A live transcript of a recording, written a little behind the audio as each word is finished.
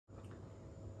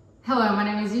Hello, my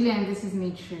name is Juliette and this is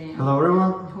Initio. Hello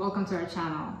everyone. Welcome to our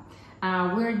channel.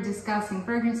 We're discussing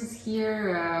fragrances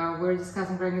here. We're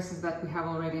discussing fragrances that we have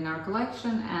already in our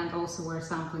collection, and also we're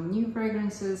sampling new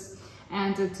fragrances.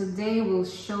 And today we'll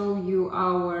show you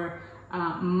our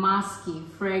musky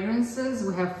fragrances.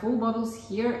 We have full bottles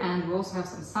here and we also have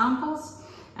some samples.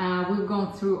 We've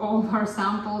gone through all of our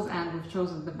samples and we've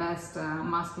chosen the best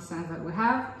musky scents that we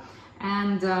have.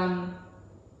 And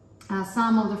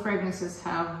some of the fragrances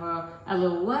have a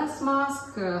little less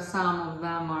musk, some of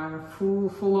them are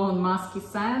full-on musky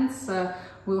scents.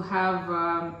 We'll have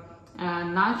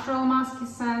natural musky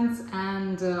scents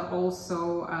and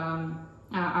also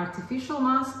artificial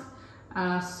musk.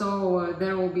 So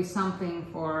there will be something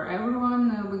for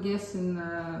everyone, we guess, in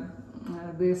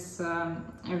this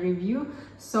review.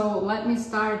 So let me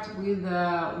start with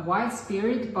White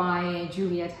Spirit by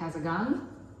Juliette Has a Gun.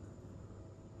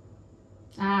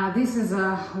 This is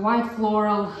a white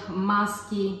floral,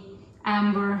 musky,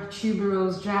 amber,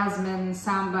 tuberose, jasmine,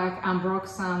 sambac,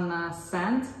 ambroxan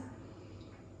scent.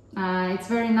 It's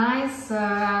very nice.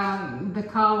 The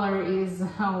color is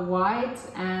white,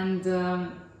 and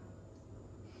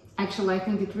actually I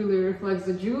think it really reflects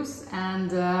the juice,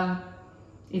 and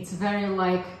it's very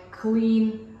like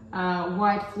clean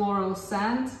white floral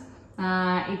scent.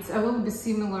 It's a little bit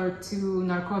similar to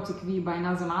Narcotic V by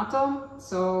Nasonato,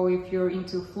 so if you're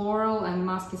into floral and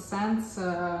musky scents,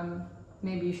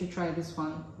 maybe you should try this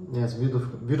one. Yeah, it's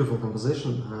beautiful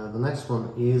composition. The next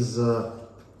one is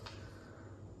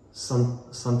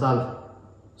Santal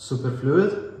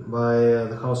Superfluide by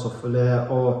the house of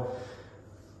Eaux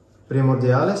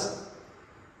Primordiales.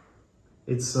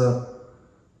 It's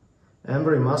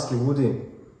ambery, musky, woody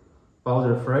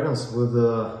powder fragrance with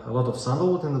a lot of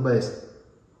sandalwood in the base.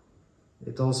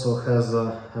 It also has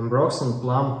ambroxan,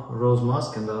 plum, rose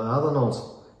musk and other notes.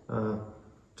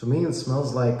 To me it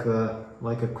smells like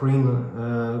a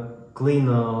clean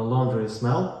laundry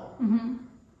smell.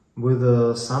 With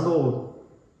sandalwood.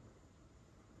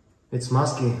 It's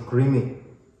musky, creamy,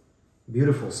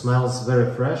 beautiful, smells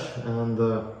very fresh, and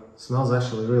smells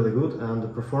actually really good, and the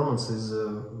performance is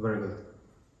very good.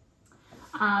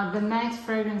 The next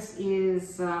fragrance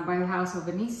is by the house of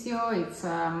Initio. It's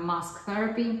Musk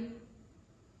Therapy.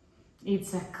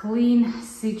 It's a clean,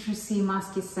 citrusy,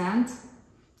 musky scent.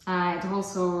 It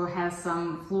also has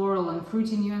some floral and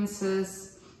fruity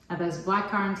nuances. There's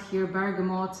blackcurrant here,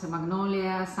 bergamot,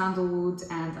 magnolia, sandalwood,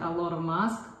 and a lot of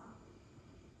musk.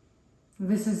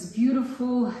 This is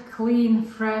beautiful, clean,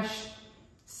 fresh,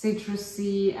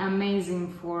 citrusy,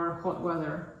 amazing for hot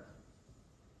weather.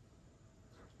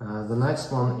 The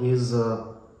next one is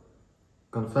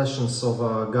Confessions of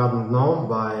a Garden Gnome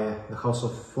by the house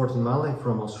of Fort&Manle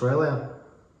from Australia.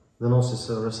 The nose is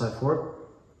Recite Fort.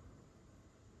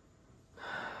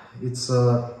 It's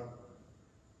a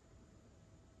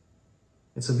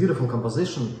beautiful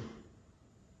composition.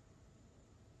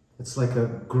 It's like a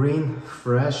green,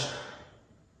 fresh,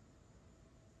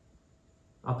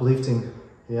 uplifting,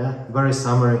 yeah, very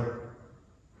summery.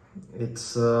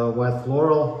 It's white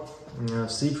floral,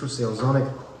 citrusy, ozonic.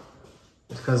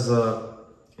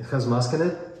 It has musk in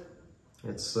it.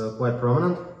 It's quite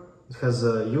prominent. It has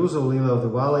yuzu, lily of the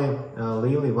valley,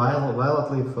 lily,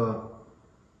 violet leaf,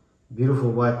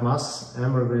 beautiful white musk,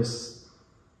 ambergris.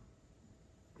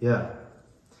 Yeah,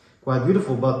 quite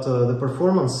beautiful, but the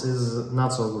performance is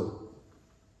not so good.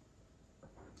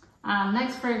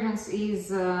 Next fragrance is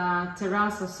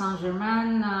Terrasse of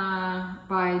St-Germain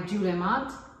by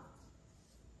Juliette.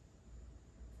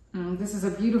 This is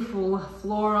a beautiful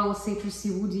floral,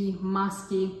 citrusy, woody,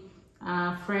 musky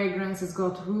fragrance. It's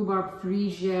got rhubarb,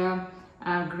 freesia,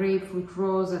 grapefruit,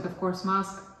 rose, and of course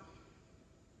musk.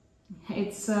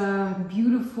 It's a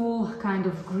beautiful kind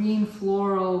of green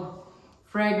floral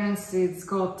fragrance. It's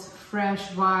got fresh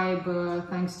vibe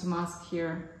thanks to musk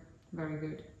here. Very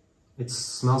good. It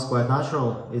smells quite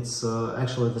natural. It's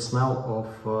actually the smell of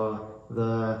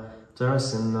the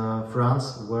Terrasse in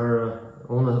France, where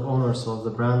owners of the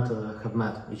brand have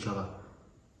met each other.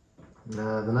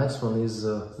 The next one is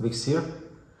Vixere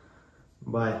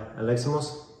by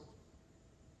Electimuss,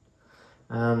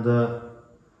 and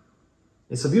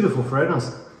it's a beautiful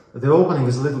fragrance. The opening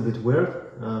is a little bit weird,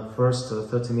 first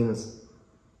 30 minutes,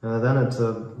 then it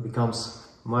becomes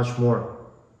much more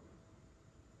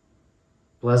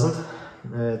pleasant.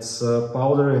 It's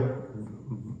powdery,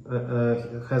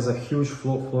 has a huge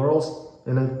florals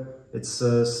in it. It's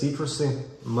citrusy,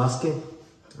 musky.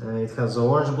 It has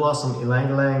orange blossom,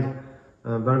 ylang-ylang,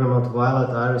 bergamot, violet,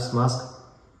 iris, musk,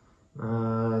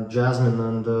 jasmine,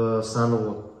 and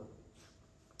sandalwood.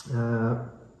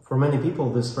 For many people,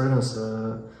 this fragrance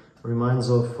reminds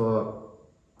of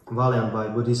Valiant by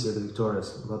Boudicca de Victorious,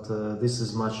 but this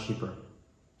is much cheaper.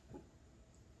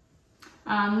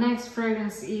 Next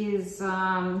fragrance is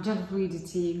Gentle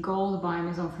Fluidity Gold by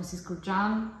Maison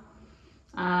Kurkdjian.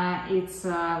 It's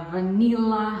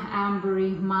vanilla,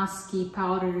 ambery, musky,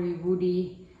 powdery,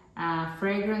 woody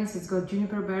fragrance. It's got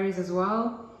juniper berries as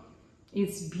well.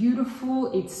 It's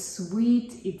beautiful, it's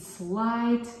sweet, it's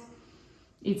light.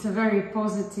 It's a very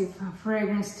positive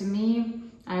fragrance to me.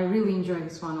 I really enjoy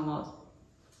this one a lot.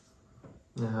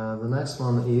 The next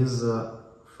one is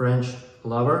French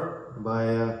Lover by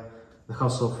the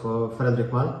house of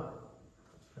Frederic Malle,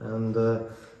 and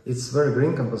it's very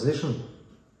green composition.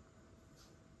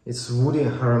 It's woody,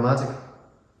 aromatic.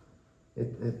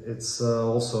 It's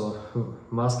also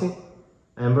musky,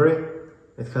 ambery.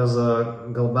 It has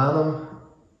galbanum,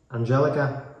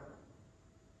 angelica,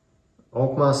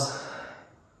 oak moss,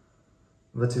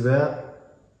 vetiver,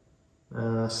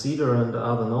 cedar and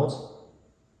other notes.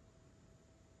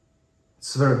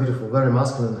 It's very beautiful, very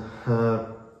masculine,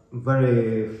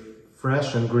 very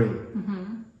fresh and green.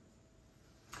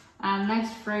 And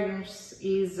next fragrance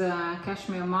is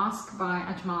Cashmere Musc by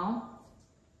Ajmal.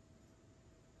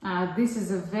 This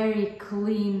is a very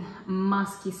clean,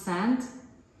 musky scent.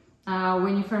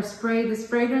 When you first spray this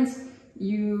fragrance,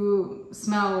 you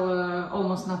smell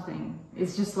almost nothing.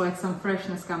 It's just like some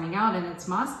freshness coming out, and it's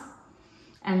musk.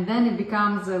 And then it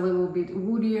becomes a little bit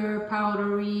woodier,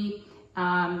 powdery.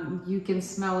 You can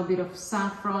smell a bit of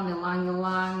saffron,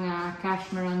 ylang-ylang,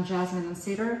 cashmere and jasmine and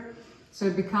cedar. So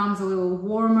it becomes a little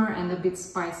warmer and a bit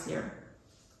spicier.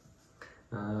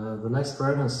 The next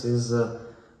fragrance is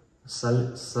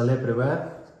Salle Privee.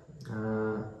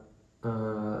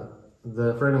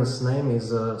 The fragrance name is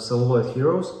Celluloid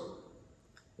Heroes.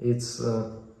 It's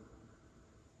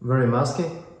very musky,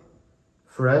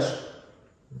 fresh,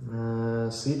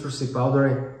 citrusy,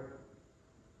 powdery.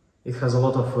 It has a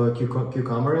lot of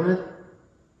cucumber in it.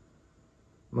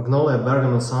 Magnolia,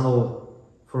 bergamot, sandal.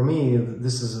 For me,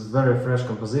 this is a very fresh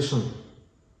composition.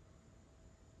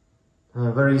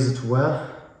 Very easy to wear.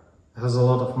 It has a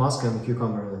lot of musk and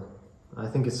cucumber in it.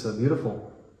 I think it's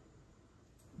beautiful.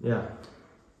 Yeah.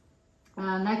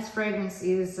 Next fragrance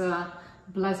is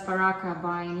Baraka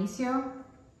by Initio.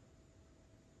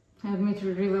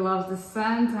 Dmitry really loves the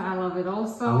scent. I love it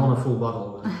also. I want a full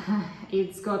bottle of it.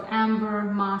 It's got amber,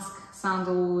 musk,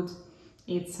 sandalwood.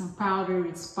 It's powder,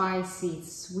 it's spicy,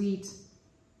 it's sweet.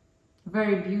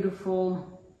 Very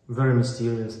beautiful. Very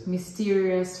mysterious.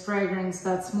 Mysterious fragrance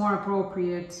that's more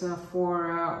appropriate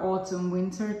for autumn,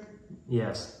 winter.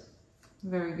 Yes.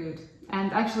 Very good.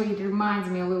 And actually it reminds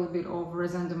me a little bit of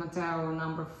Raison de Mateo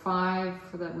number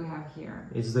 5 that we have here.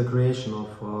 It's the creation of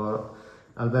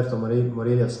Alberto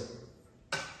Morillas,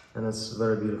 and it's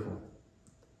very beautiful.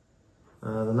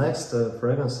 The next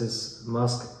fragrance is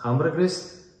Musk Ambre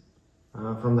Gris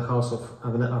from the house of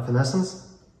Affinessence.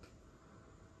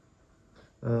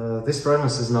 This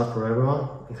fragrance is not for everyone.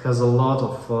 It has a lot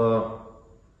of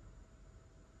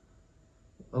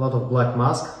black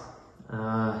musk,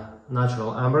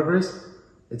 natural ambergris.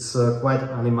 It's quite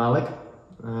animalic.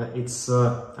 It's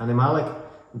animalic,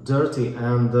 dirty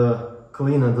and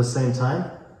clean at the same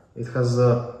time. It has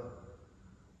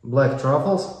black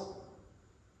truffles,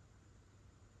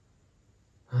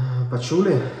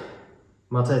 patchouli,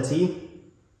 mate tea.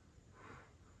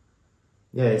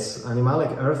 Yeah, it's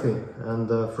animalic, earthy and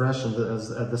fresh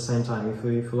at the same time. If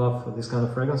you love this kind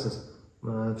of fragrances,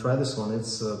 try this one.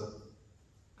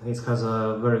 It has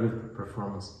a very good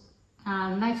performance.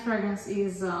 Next fragrance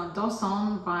is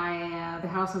Dawson by the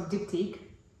house of Diptyque.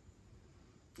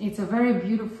 It's a very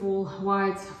beautiful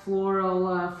white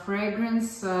floral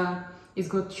fragrance. It's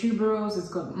got tuberose, it's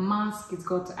got musk, it's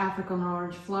got African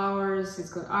orange flowers,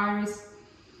 it's got iris.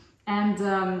 And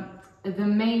the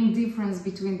main difference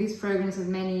between this fragrance and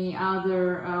many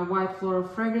other white floral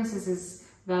fragrances is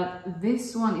that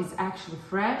this one is actually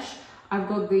fresh. I've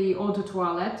got the Eau de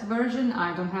Toilette version,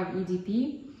 I don't have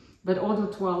EDP, but Eau de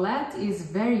Toilette is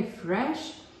very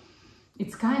fresh.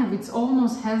 It's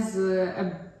almost has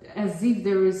as if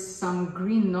there is some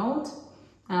green note,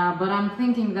 but I'm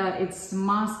thinking that it's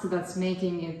musk that's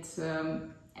making it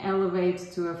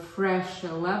elevate to a fresh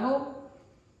level.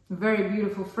 Very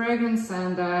beautiful fragrance,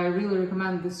 and I really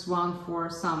recommend this one for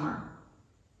summer.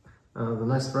 The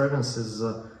next fragrance is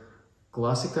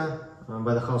Classica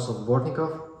by the house of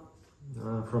Bortnikov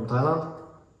from Thailand.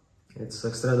 It's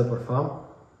Extrait de Parfum,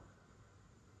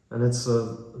 and it's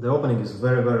the opening is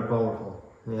very powerful.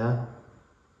 Yeah,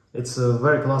 it's a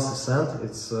very classy scent.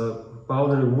 It's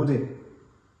powdery, woody,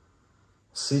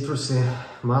 citrusy,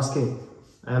 musky,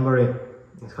 ambery.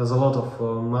 It has a lot of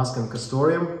musk and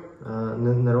castoreum.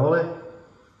 Neroli.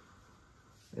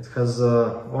 It has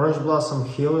orange blossom,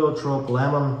 heliotrope,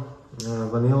 lemon,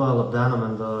 vanilla, labdanum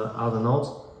and other notes.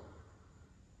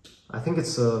 I think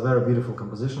it's a very beautiful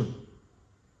composition.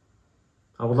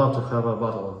 I would love to have a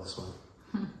bottle of this one.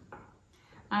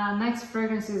 Next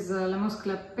fragrance is Le Musc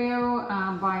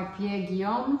by Pierre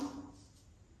Guillaume.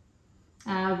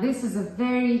 This is a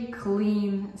very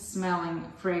clean smelling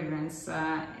fragrance.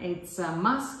 It's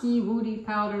musky, woody,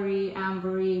 powdery,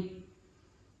 ambery,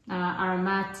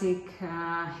 aromatic.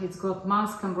 It's got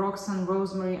musk, ambroxan,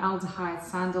 rosemary, aldehyde,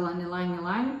 sandal and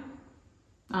ylang-ylang.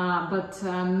 But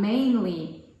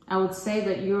mainly I would say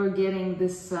that you're getting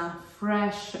this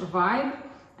fresh vibe.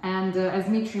 And as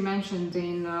Dmitry mentioned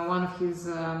in one of his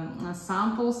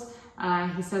samples,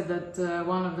 he said that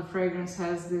one of the fragrances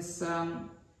has this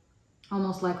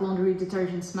almost like laundry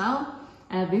detergent smell.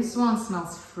 This one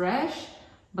smells fresh,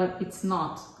 but it's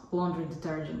not laundry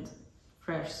detergent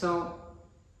fresh. So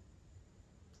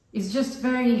it's just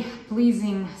very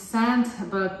pleasing scent,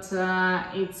 but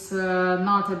it's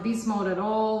not a beast mode at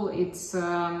all. It's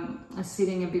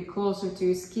sitting a bit closer to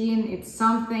your skin. It's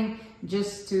something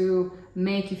just to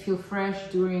make you feel fresh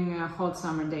during hot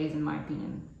summer days, in my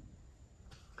opinion.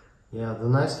 Yeah, the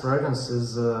next fragrance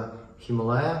is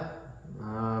Himalaya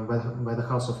by the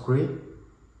House of Gris.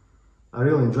 I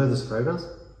really enjoy this fragrance.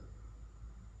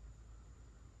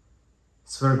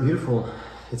 It's very beautiful.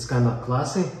 It's kind of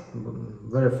classy,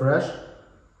 very fresh,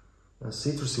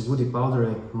 citrusy, woody,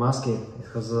 powdery, musky. It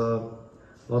has a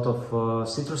lot of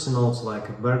citrusy notes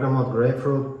like bergamot,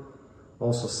 grapefruit,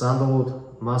 also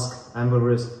sandalwood, musk,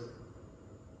 ambergris.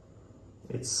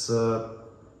 It's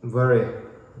very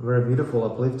beautiful,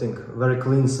 uplifting, very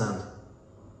clean scent.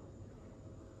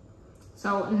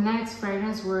 So next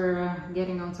fragrance, we're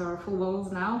getting onto our full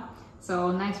bottles now.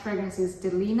 So next fragrance is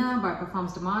Delina by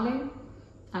Parfums de Malle.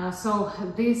 So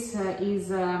this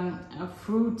is a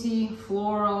fruity,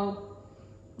 floral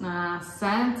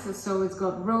scent. So it's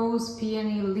got rose,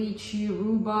 peony, lychee,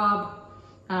 rhubarb,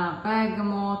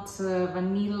 bergamot,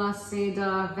 vanilla,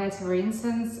 cedar, vetiver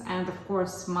incense, and of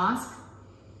course musk.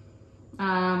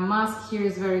 Musk here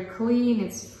is very clean,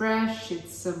 it's fresh,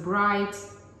 it's bright.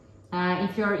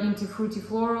 If you're into fruity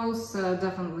florals,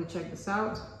 definitely check this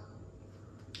out.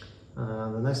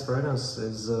 The next fragrance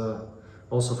is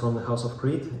also from the House of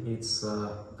Gris. It's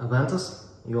Aventus.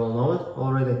 You all know it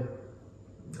already.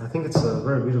 I think it's a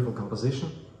very beautiful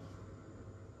composition.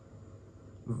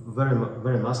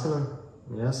 Very masculine.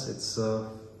 Yes, it's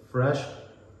fresh,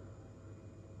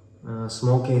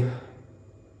 smoky,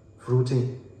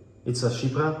 fruity. It's a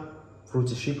chypre,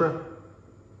 fruity chypre.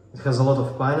 It has a lot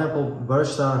of pineapple,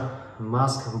 birchstar,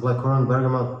 musk, blackcurrant,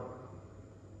 bergamot,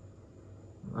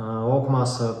 oak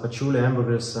moss, patchouli,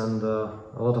 ambergris, and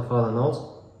a lot of other notes.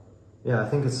 Yeah, I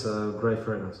think it's a great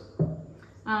fragrance.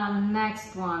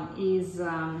 Next one is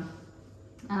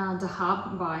The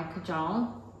Hub by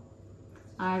Kajal.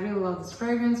 I really love this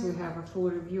fragrance. We have a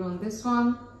full review on this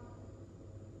one.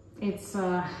 It's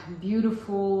a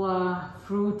beautiful,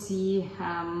 fruity,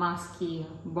 musky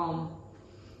bomb.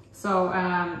 So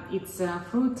it's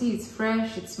fruity, it's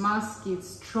fresh, it's musky,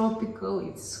 it's tropical,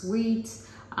 it's sweet.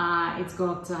 It's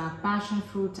got passion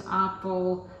fruit,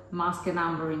 apple, musk and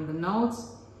amber in the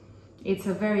notes. It's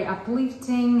a very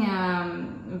uplifting,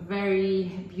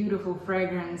 very beautiful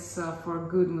fragrance for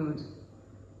good mood.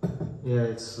 Yeah,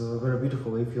 it's very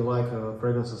beautiful. If you like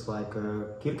fragrances like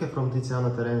Kirke from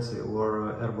Tiziana Terenzi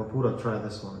or Erba Pura, try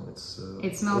this one.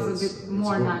 It smells a bit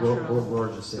more natural.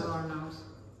 Gorgeous, yeah. To our nose.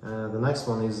 The next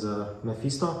one is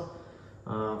Mephisto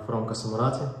from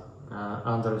Casamarati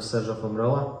under Sergio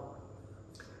Umbrella.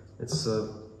 It's a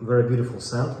very beautiful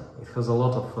scent. It has a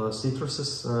lot of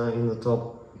citruses in the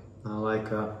top, like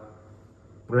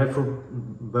grapefruit,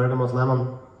 bergamot,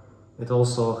 lemon. It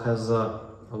also has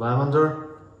lavender,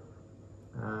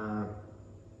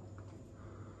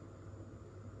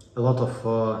 a lot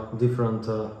of different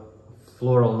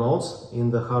floral notes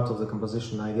in the heart of the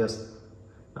composition, I guess.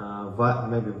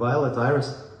 Maybe violet, iris,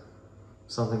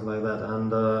 something like that,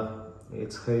 and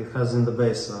it has in the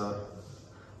base a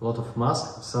lot of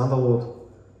musk, sandalwood.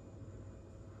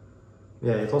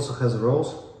 Yeah, it also has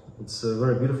rose. It's a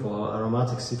very beautiful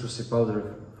aromatic citrusy powdery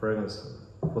fragrance.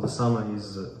 For the summer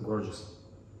is gorgeous.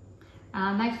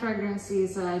 Next fragrance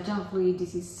is Jean Fluid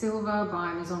Disease Silver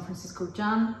by Maison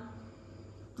Kurkdjian.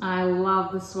 I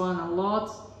love this one a lot.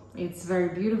 It's very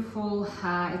beautiful.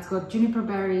 It's got juniper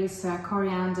berries,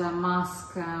 coriander,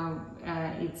 musk.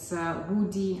 It's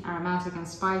woody, aromatic and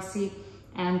spicy.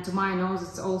 And to my nose,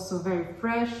 it's also very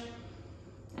fresh.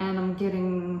 And I'm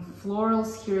getting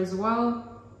florals here as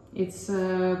well. It's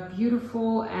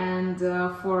beautiful, and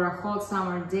for a hot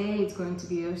summer day it's going to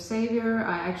be a savior.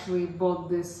 I actually bought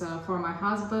this for my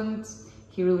husband.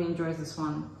 He really enjoys this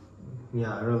one.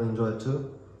 Yeah, I really enjoy it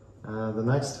too. The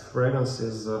next fragrance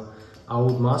is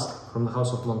Oud Musk from the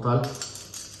house of Santal.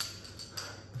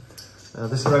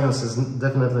 This fragrance is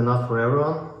definitely not for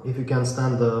everyone. If you can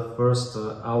stand the first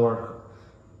hour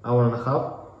and a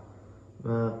half,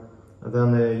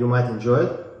 then you might enjoy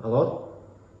it a lot.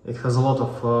 It has a lot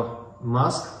of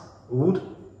musk, oud.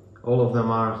 All of them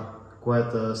are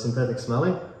quite synthetic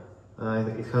smelling.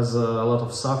 It has a lot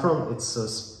of saffron. It's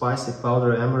spicy,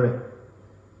 powdery, ambery.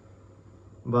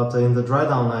 But in the dry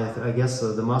down, I guess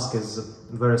the musk is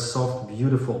very soft,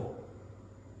 beautiful.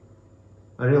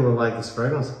 I really like this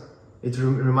fragrance. It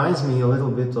reminds me a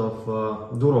little bit of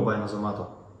Duro by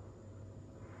Nasomato.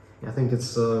 I think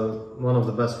it's one of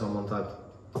the best from Montague.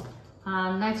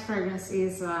 Next fragrance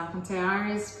is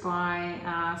Terrasse by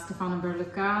Stefano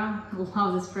Berluca.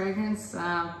 Love this fragrance.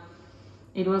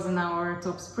 It was in our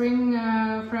top spring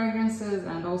fragrances,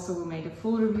 and also we made a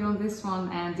full review on this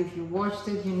one. And if you watched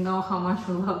it, you know how much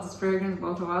we love this fragrance,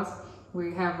 both of us.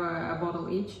 We have a bottle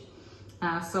each.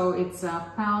 So it's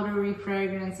a powdery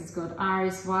fragrance. It's got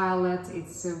iris violet.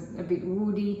 It's a bit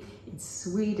woody. It's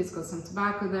sweet. It's got some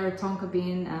tobacco there, tonka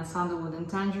bean, sandalwood, and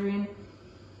tangerine.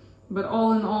 But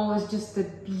all in all, it's just a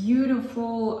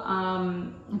beautiful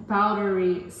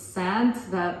powdery scent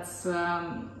that's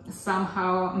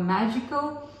somehow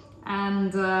magical,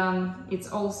 and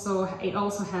it also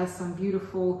has some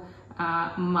beautiful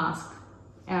musk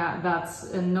that's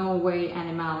in no way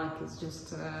animalic. It's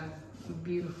just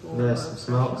beautiful. Yes,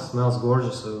 smells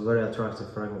gorgeous. A very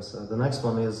attractive fragrance. The next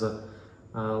one is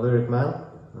Lyric Man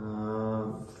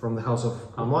from the house of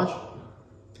Ambre,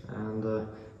 and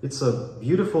it's a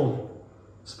beautiful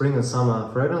spring and summer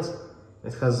fragrance.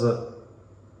 It has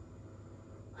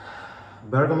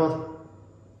bergamot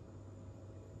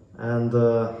and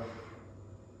a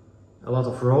lot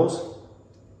of rose.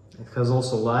 It has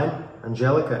also lime,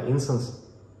 angelica, incense,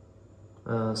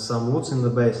 some woods in the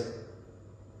base.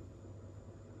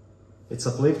 It's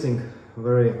uplifting,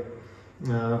 very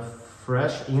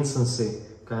fresh, incensey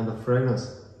kind of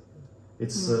fragrance.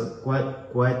 It's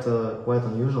quite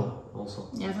unusual also.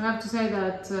 Yes, I have to say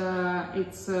that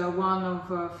it's one of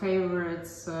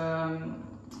favorites of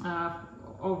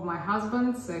my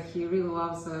husband's. He really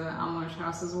loves Amber's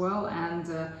house as well, and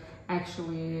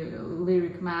actually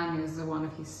Lyric Man is one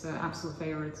of his absolute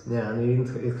favorites. Yeah, and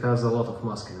it has a lot of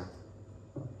musk in it.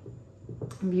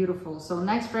 Beautiful. So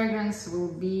next fragrance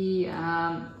will be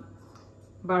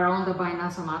Baronda by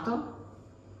Nasomato.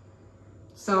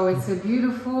 So it's a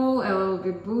beautiful, a little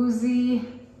bit boozy.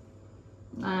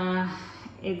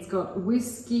 It's got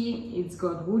whiskey, it's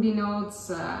got woody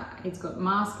notes, it's got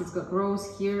musk, it's got rose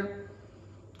here.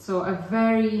 So a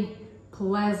very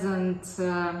pleasant,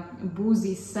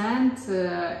 boozy scent,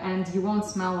 and you won't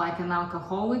smell like an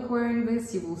alcoholic wearing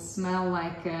this. You will smell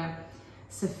like a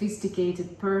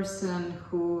sophisticated person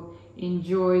who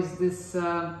enjoys this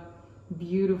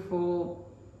beautiful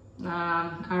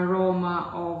aroma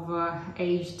of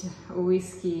aged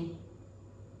whiskey.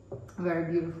 Very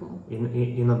beautiful.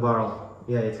 In a barrel.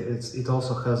 Yeah, it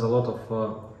also has a lot of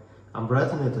ambre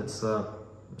in it. It's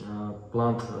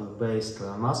plant-based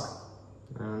musk,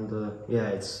 and yeah,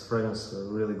 its fragrance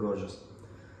really gorgeous.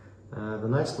 The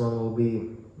next one will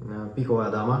be Pico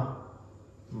Adama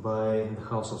by the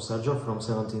House of Sergio from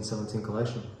 1717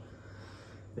 collection.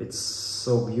 It's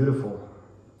so beautiful.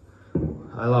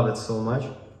 I love it so much.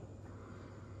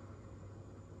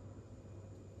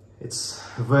 It's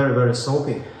very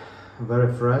soapy,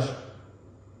 very fresh,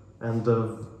 and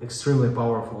extremely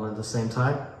powerful at the same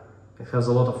time. It has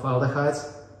a lot of aldehydes,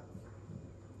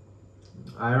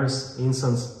 iris,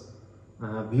 incense,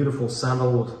 beautiful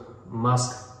sandalwood,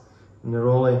 musk,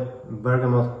 neroli,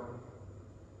 bergamot,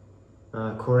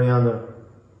 coriander.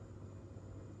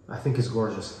 I think it's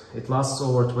gorgeous. It lasts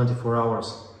over 24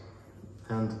 hours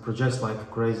and projects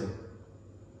like crazy.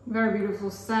 Very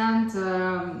beautiful scent.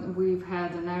 We've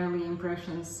had an early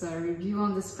impressions review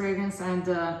on this fragrance, and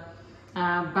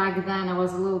back then I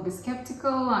was a little bit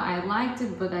skeptical. I liked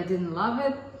it, but I didn't love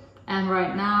it. And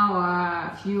right now,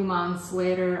 a few months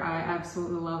later, I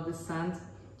absolutely love this scent.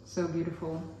 So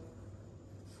beautiful.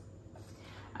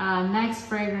 Next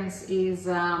fragrance is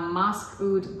Musk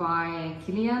Oud by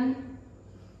Kurkdjian.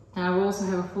 We also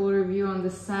have a full review on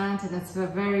this scent, and it's a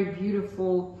very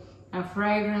beautiful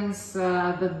fragrance.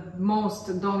 The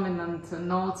most dominant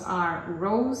notes are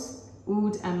rose,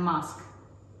 oud, and musk.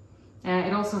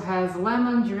 It also has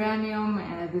lemon, geranium.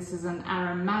 This is an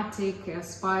aromatic,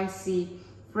 spicy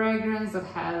fragrance that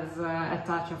has a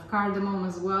touch of cardamom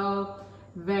as well.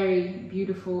 Very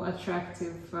beautiful,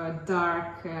 attractive,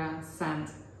 dark scent.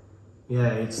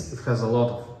 Yeah, it has a lot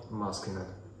of musk in it.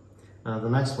 The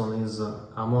next one is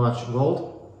Amouage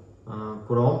Gold,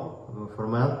 Pour Homme for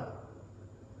men.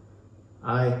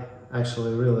 I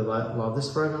actually really love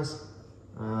this fragrance.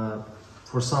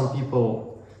 For some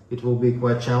people it will be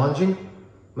quite challenging.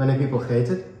 Many people hate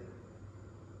it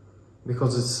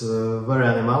because it's very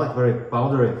animalic, very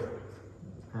powdery,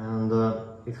 and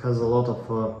it has a lot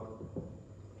of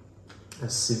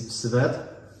civet,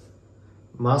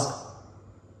 musk.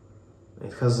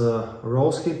 It has a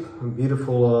rose hip,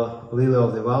 beautiful lily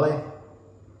of the valley.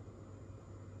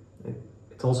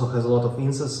 It also has a lot of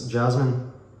incense,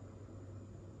 jasmine.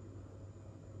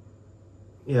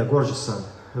 Yeah, gorgeous scent,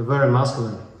 very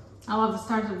masculine. I love the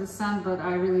start of the scent, but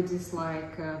I really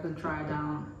dislike the dry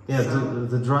down. Yeah, so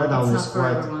the dry down is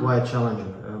quite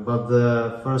challenging, but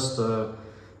the first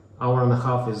hour and a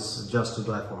half is just to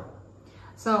die for.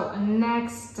 So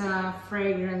next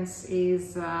fragrance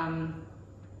is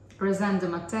Raisin de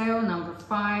Mateo, number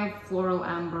 5, Floral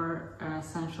Amber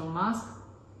Essential Musk.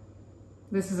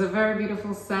 This is a very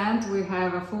beautiful scent. We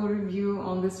have a full review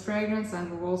on this fragrance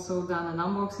and we've also done an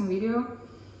unboxing video.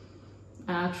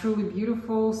 Truly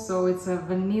beautiful. So it's a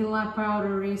vanilla,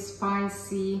 powdery,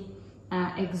 spicy,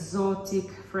 exotic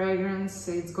fragrance.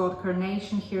 It's got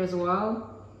carnation here as well.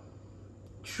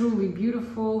 Truly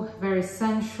beautiful, very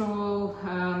sensual,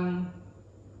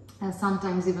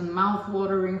 sometimes even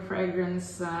mouth-watering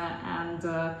fragrance, and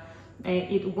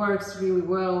it works really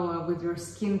well with your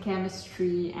skin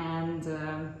chemistry, and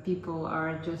people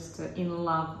are just in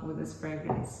love with this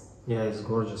fragrance. Yeah, it's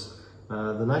gorgeous.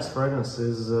 The next fragrance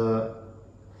is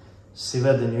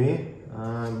Civet de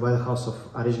Nuit by the house of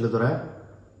Arij Le Doré.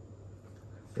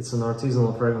 It's an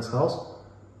artisanal fragrance house.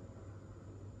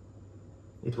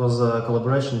 It was a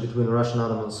collaboration between Russian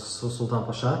Adam and Sultan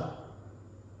Pasha.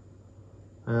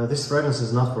 This fragrance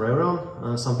is not for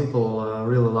everyone. Some people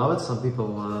really love it, some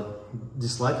people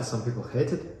dislike it, some people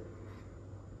hate it.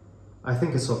 I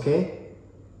think it's okay.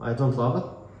 I don't love it.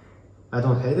 I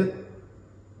don't hate it.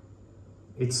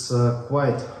 It's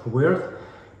quite weird.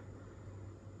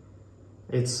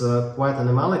 It's quite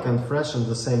animalic and fresh at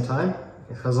the same time.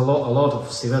 It has a lot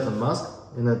of civet and musk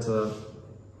in it.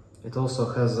 It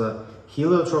also has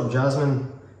heliotrope,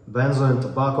 jasmine, benzoin,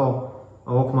 tobacco,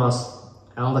 oak musk,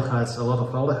 aldehydes, a lot of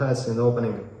aldehydes in the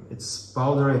opening. It's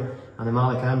powdery,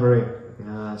 animalic,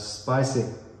 ambery, spicy.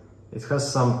 It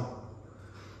has some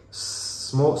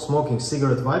smoking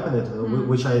cigarette vibe in it,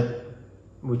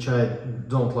 which I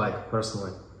don't like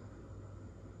personally.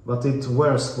 But it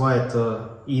wears quite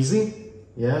easy.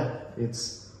 Yeah,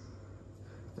 it's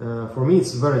for me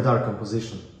it's very dark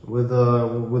composition with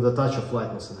a touch of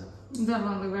lightness in it.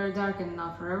 Definitely very dark and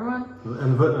not for everyone.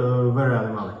 And very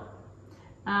animalic.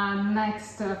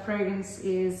 Next fragrance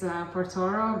is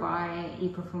Portoro by I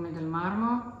Profumi del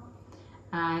Marmo.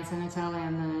 It's an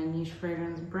Italian niche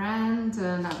fragrance brand,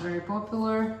 not very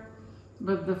popular,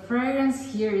 but the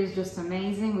fragrance here is just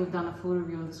amazing. We've done a full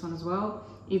review on this one as well.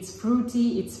 It's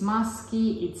fruity, it's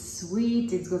musky, it's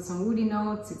sweet, it's got some woody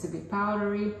notes, it's a bit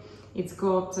powdery, it's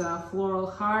got floral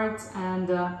hearts, and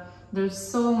there's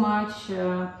so much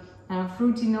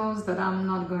fruity notes that I'm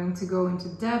not going to go into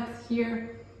depth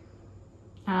here.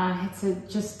 It's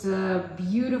just a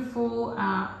beautiful,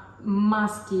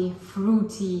 musky,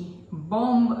 fruity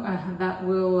bomb that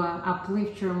will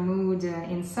uplift your mood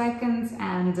in seconds,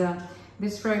 and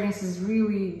this fragrance is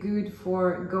really good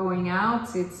for going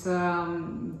out. It's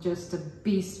just a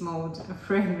beast mode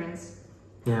fragrance.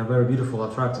 Yeah, very beautiful,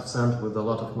 attractive scent with a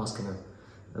lot of musk in it.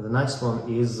 The next one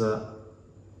is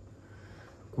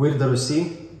Cuir de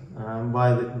Russie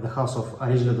by the house of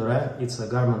Arij Le Doré. It's a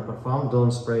garment perfume.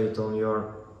 Don't spray it on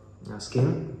your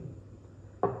skin.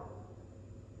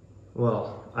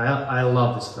 Well, I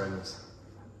love this fragrance.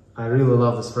 I really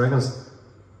love this fragrance.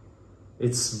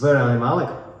 It's very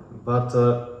animalic, but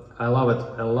I love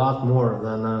it a lot more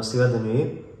than Civet de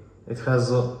Nuit. It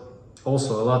has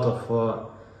also a lot of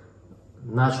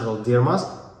natural deer musk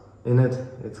in it.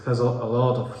 It has a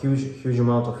lot of huge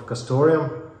amount of castoreum,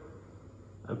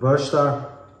 birch tar.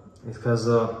 It has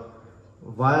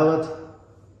violet,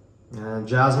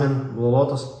 jasmine, blue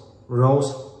lotus,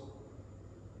 rose.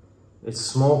 It's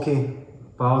smoky,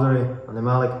 powdery,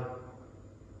 animalic,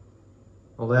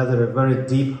 leathery, very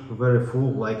deep, very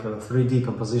full, like a 3D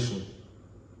composition.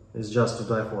 It's just to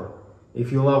die for.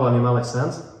 If you love animalic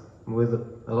scents with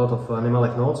a lot of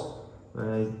animalic notes,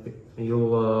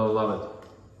 you'll love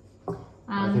it.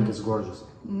 I think it's gorgeous.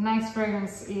 Next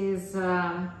fragrance is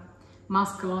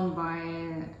Musk Cologne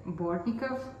by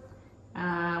Bortnikov.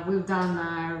 We've done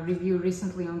a review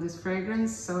recently on this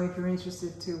fragrance, so if you're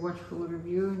interested to watch full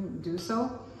review, do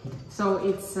so. So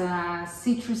it's a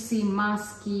citrusy,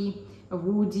 musky,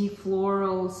 woody,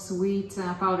 floral, sweet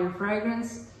powder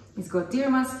fragrance. It's got deer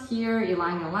musk here,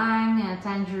 ylang ylang,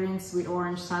 tangerine, sweet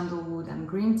orange, sandalwood and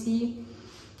green tea.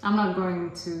 I'm not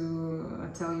going to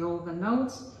tell you all the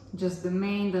notes, just the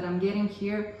main that I'm getting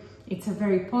here. It's a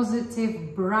very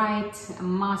positive, bright,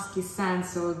 musky scent.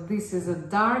 So this is a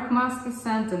dark musky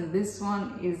scent and this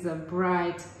one is a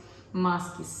bright,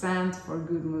 musky scent for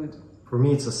good mood. For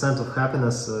me, it's a scent of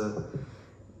happiness. The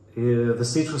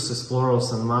citruses,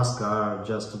 florals and musk are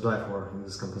just to die for in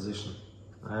this composition.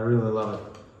 I really love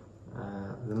it.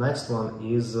 The next one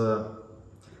is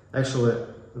actually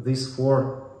these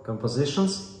 4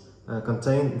 compositions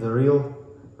contain the real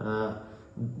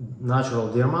natural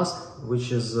deer musk,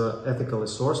 which is ethically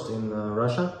sourced in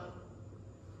Russia.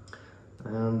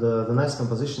 And the next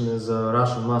composition is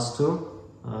Russian Musk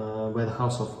 2 by the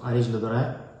house of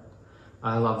Vixere.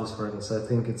 I love this fragrance. I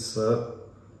think it's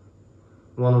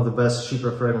one of the best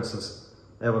cheaper fragrances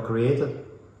ever created.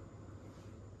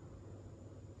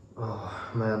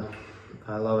 Oh man,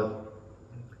 I love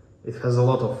it. It has a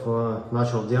lot of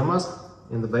natural deer musk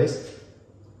in the base.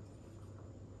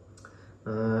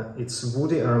 It's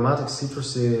woody, aromatic,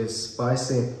 citrusy,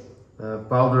 spicy,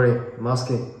 powdery,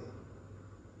 musky.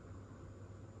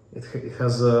 It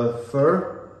has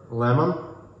fir, lemon,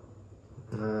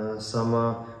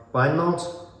 some pine notes.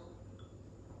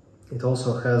 It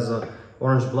also has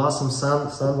orange blossom,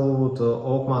 sandalwood,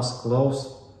 oak musk,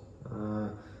 cloves,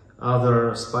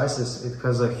 other spices. It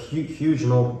has a huge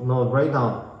note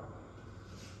breakdown.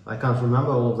 I can't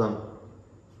remember all of them.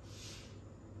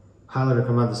 Highly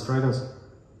recommend this fragrance.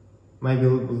 Maybe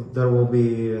there will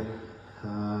be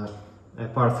a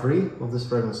part 3 of this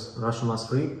fragrance, Russian Musk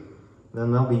 3.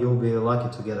 Then maybe you'll be lucky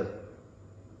to get it.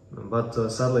 But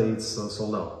sadly, it's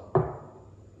sold out.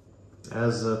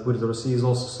 As Kurkdjian is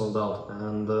also sold out.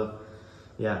 And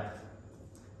yeah.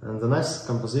 And the next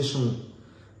composition,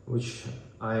 which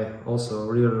I also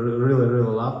really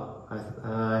love,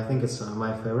 I think it's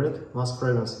my favorite musk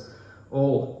fragrance.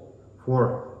 All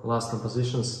 4 last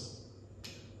compositions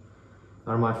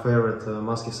are my favorite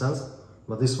musky scents,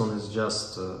 but this one is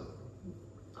just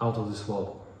out of this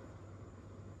world.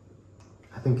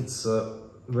 I think it's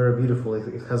very beautiful.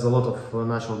 It has a lot of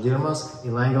natural deer musk,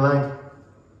 ylang ylang.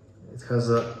 It has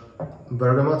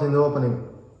bergamot in the opening,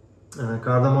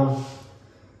 cardamom.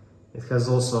 It has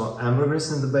also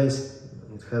ambergris in the base.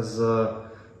 It has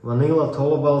vanilla,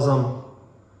 tolo balsam.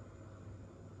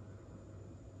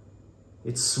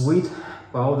 It's sweet,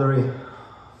 powdery,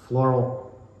 floral.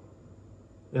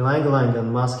 Ylang ylang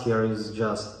and musk here is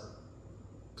just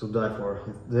to die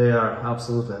for. They are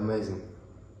absolutely amazing.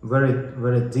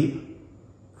 Very deep,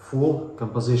 full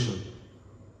composition.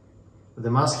 The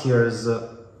musk here is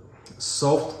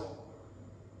soft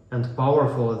and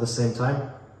powerful at the same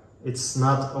time. It's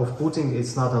not off-putting,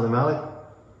 it's not animalic.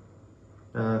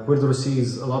 Kurkdjian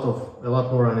is a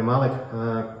lot more animalic.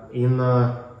 In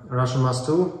Russian Musk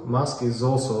 2, musk is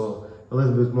also a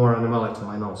little bit more animalic to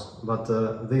my nose, but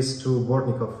these 2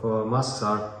 Bortnikov musks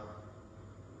are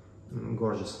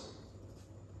gorgeous.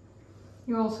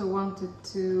 You also wanted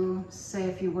to say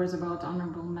a few words about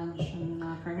honorable mention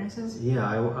fragrances? Yeah,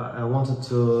 I wanted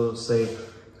to say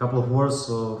a couple of words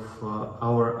of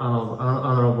our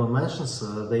honorable mentions.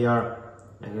 They are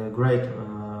great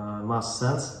musk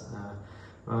scents.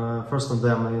 First of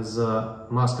them is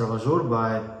Musk Ravageur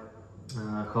by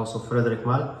house of Frederic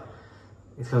Malle.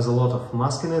 It has a lot of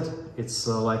musk in it. It's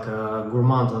like a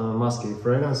gourmand musky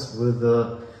fragrance with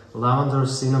lavender,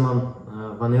 cinnamon,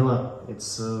 vanilla.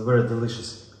 It's very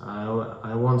delicious.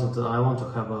 I want to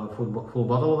have a full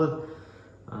bottle of it.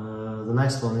 The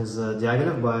next one is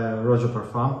Diaghilev by Roger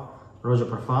Parfums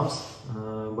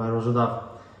by Roger Duff.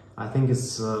 I think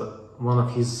it's one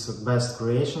of his best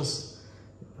creations.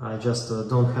 I just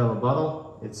don't have a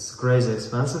bottle. It's crazy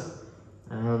expensive,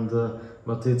 and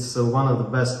but it's one of the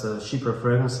best cheaper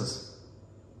fragrances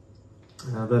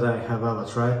that I have ever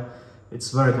tried. It's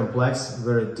very complex,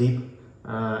 very deep.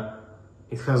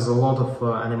 It has a lot of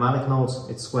animalic notes.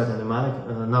 It's quite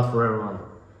animalic, not for everyone.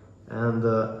 And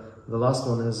the last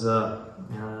one is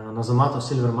Nozomato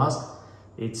Silver Musk.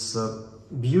 It's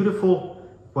beautiful,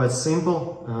 quite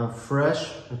simple,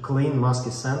 fresh, clean,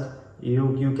 musky scent.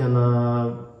 You can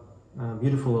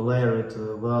beautifully layer it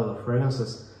with other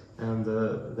fragrances, and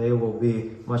they will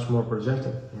be much more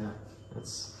projected. Yeah,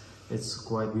 it's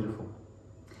quite beautiful.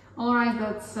 Alright,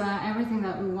 that's everything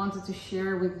that we wanted to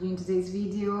share with you in today's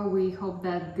video. We hope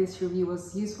that this review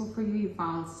was useful for you. You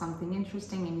found something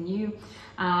interesting and new.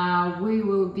 We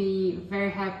will be very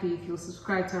happy if you'll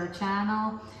subscribe to our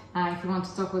channel. If you want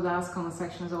to talk with us, comment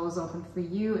section is always open for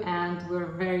you, and we're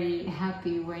very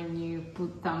happy when you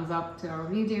put thumbs up to our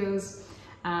videos.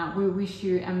 We wish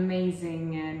you an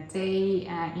amazing day.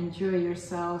 Enjoy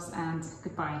yourselves, and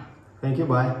goodbye. Thank you,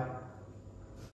 bye.